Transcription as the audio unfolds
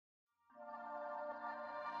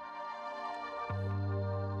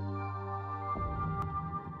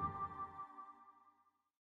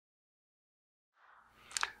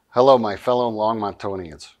Hello, my fellow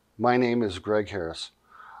Longmontonians. My name is Greg Harris.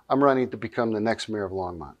 I'm running to become the next mayor of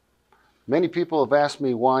Longmont. Many people have asked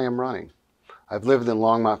me why I'm running. I've lived in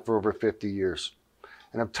Longmont for over 50 years,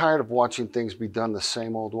 and I'm tired of watching things be done the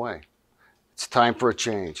same old way. It's time for a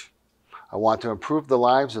change. I want to improve the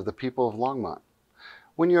lives of the people of Longmont.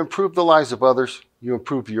 When you improve the lives of others, you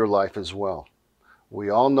improve your life as well. We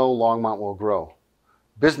all know Longmont will grow.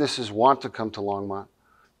 Businesses want to come to Longmont.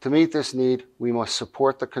 To meet this need, we must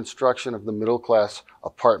support the construction of the middle-class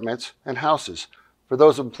apartments and houses for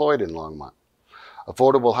those employed in Longmont.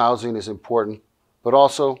 Affordable housing is important, but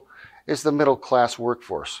also is the middle-class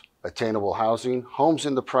workforce. Attainable housing, homes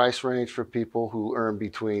in the price range for people who earn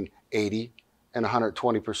between 80 and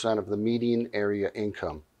 120% of the median area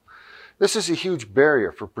income. This is a huge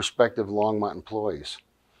barrier for prospective Longmont employees.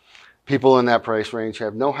 People in that price range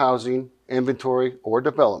have no housing, inventory, or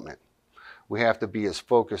development. We have to be as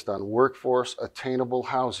focused on workforce attainable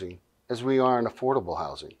housing as we are on affordable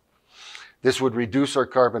housing. This would reduce our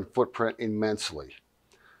carbon footprint immensely.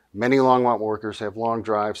 Many Longmont workers have long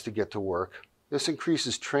drives to get to work. This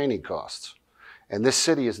increases training costs, and this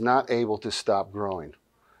city is not able to stop growing.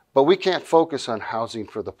 But we can't focus on housing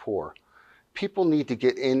for the poor. People need to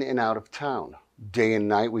get in and out of town. Day and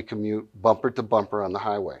night we commute bumper to bumper on the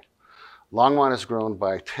highway. Longmont has grown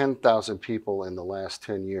by 10,000 people in the last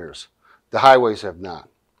 10 years. The highways have not.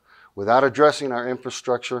 Without addressing our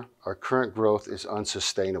infrastructure, our current growth is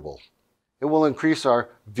unsustainable. It will increase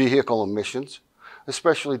our vehicle emissions,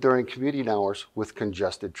 especially during commuting hours with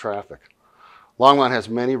congested traffic. Longmont has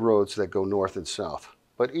many roads that go north and south,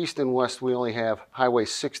 but east and west we only have Highway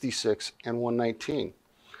 66 and 119.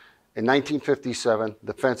 In 1957,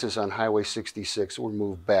 the fences on Highway 66 were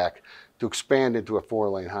moved back to expand into a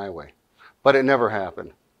 4-lane highway, but it never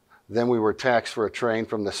happened. Then we were taxed for a train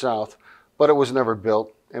from the south, but it was never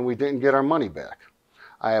built and we didn't get our money back.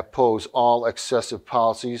 I oppose all excessive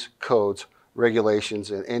policies, codes, regulations,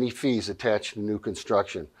 and any fees attached to new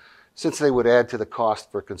construction, since they would add to the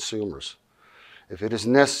cost for consumers. If it is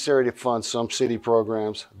necessary to fund some city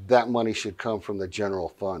programs, that money should come from the general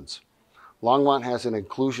funds. Longmont has an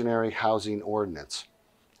inclusionary housing ordinance,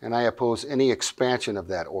 and I oppose any expansion of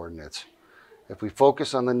that ordinance. If we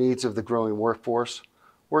focus on the needs of the growing workforce,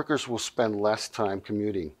 workers will spend less time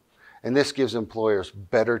commuting, and this gives employers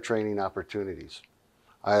better training opportunities.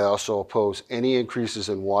 I also oppose any increases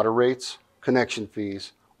in water rates, connection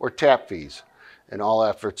fees, or tap fees, and all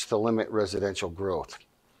efforts to limit residential growth.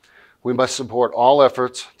 We must support all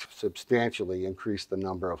efforts to substantially increase the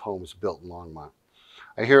number of homes built in Longmont.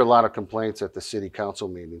 I hear a lot of complaints at the city council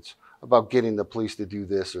meetings about getting the police to do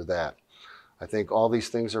this or that. I think all these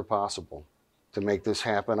things are possible. To make this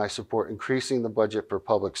happen, I support increasing the budget for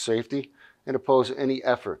public safety and oppose any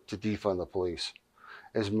effort to defund the police.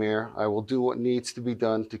 As mayor, I will do what needs to be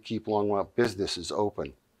done to keep Longmont businesses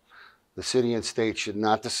open. The city and state should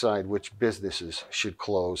not decide which businesses should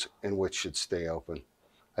close and which should stay open.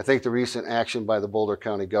 I think the recent action by the Boulder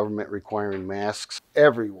County government requiring masks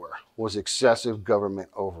everywhere was excessive government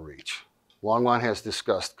overreach. Longmont has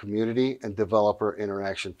discussed community and developer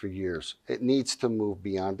interaction for years. It needs to move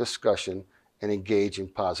beyond discussion and engage in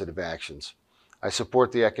positive actions. I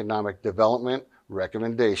support the economic development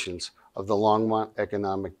recommendations of the Longmont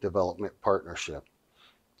Economic Development Partnership.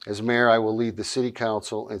 As mayor, I will lead the city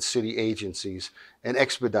council and city agencies in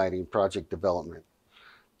expediting project development.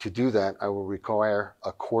 To do that, I will require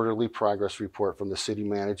a quarterly progress report from the city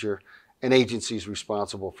manager and agencies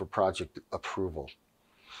responsible for project approval.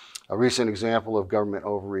 A recent example of government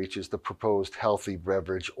overreach is the proposed healthy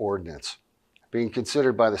beverage ordinance being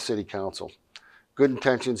considered by the city council. Good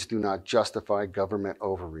intentions do not justify government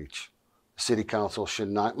overreach. The city council should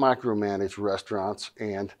not micromanage restaurants,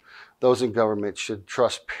 and those in government should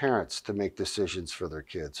trust parents to make decisions for their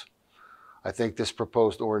kids. I think this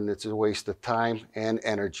proposed ordinance is a waste of time and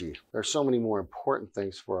energy. There are so many more important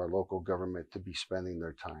things for our local government to be spending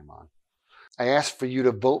their time on. I ask for you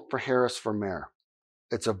to vote for Harris for mayor.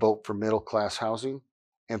 It's a vote for middle-class housing,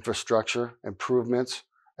 infrastructure improvements,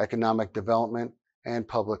 economic development, and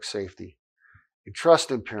public safety. You trust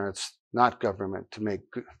in parents, not government, to make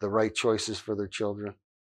the right choices for their children.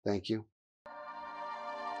 Thank you.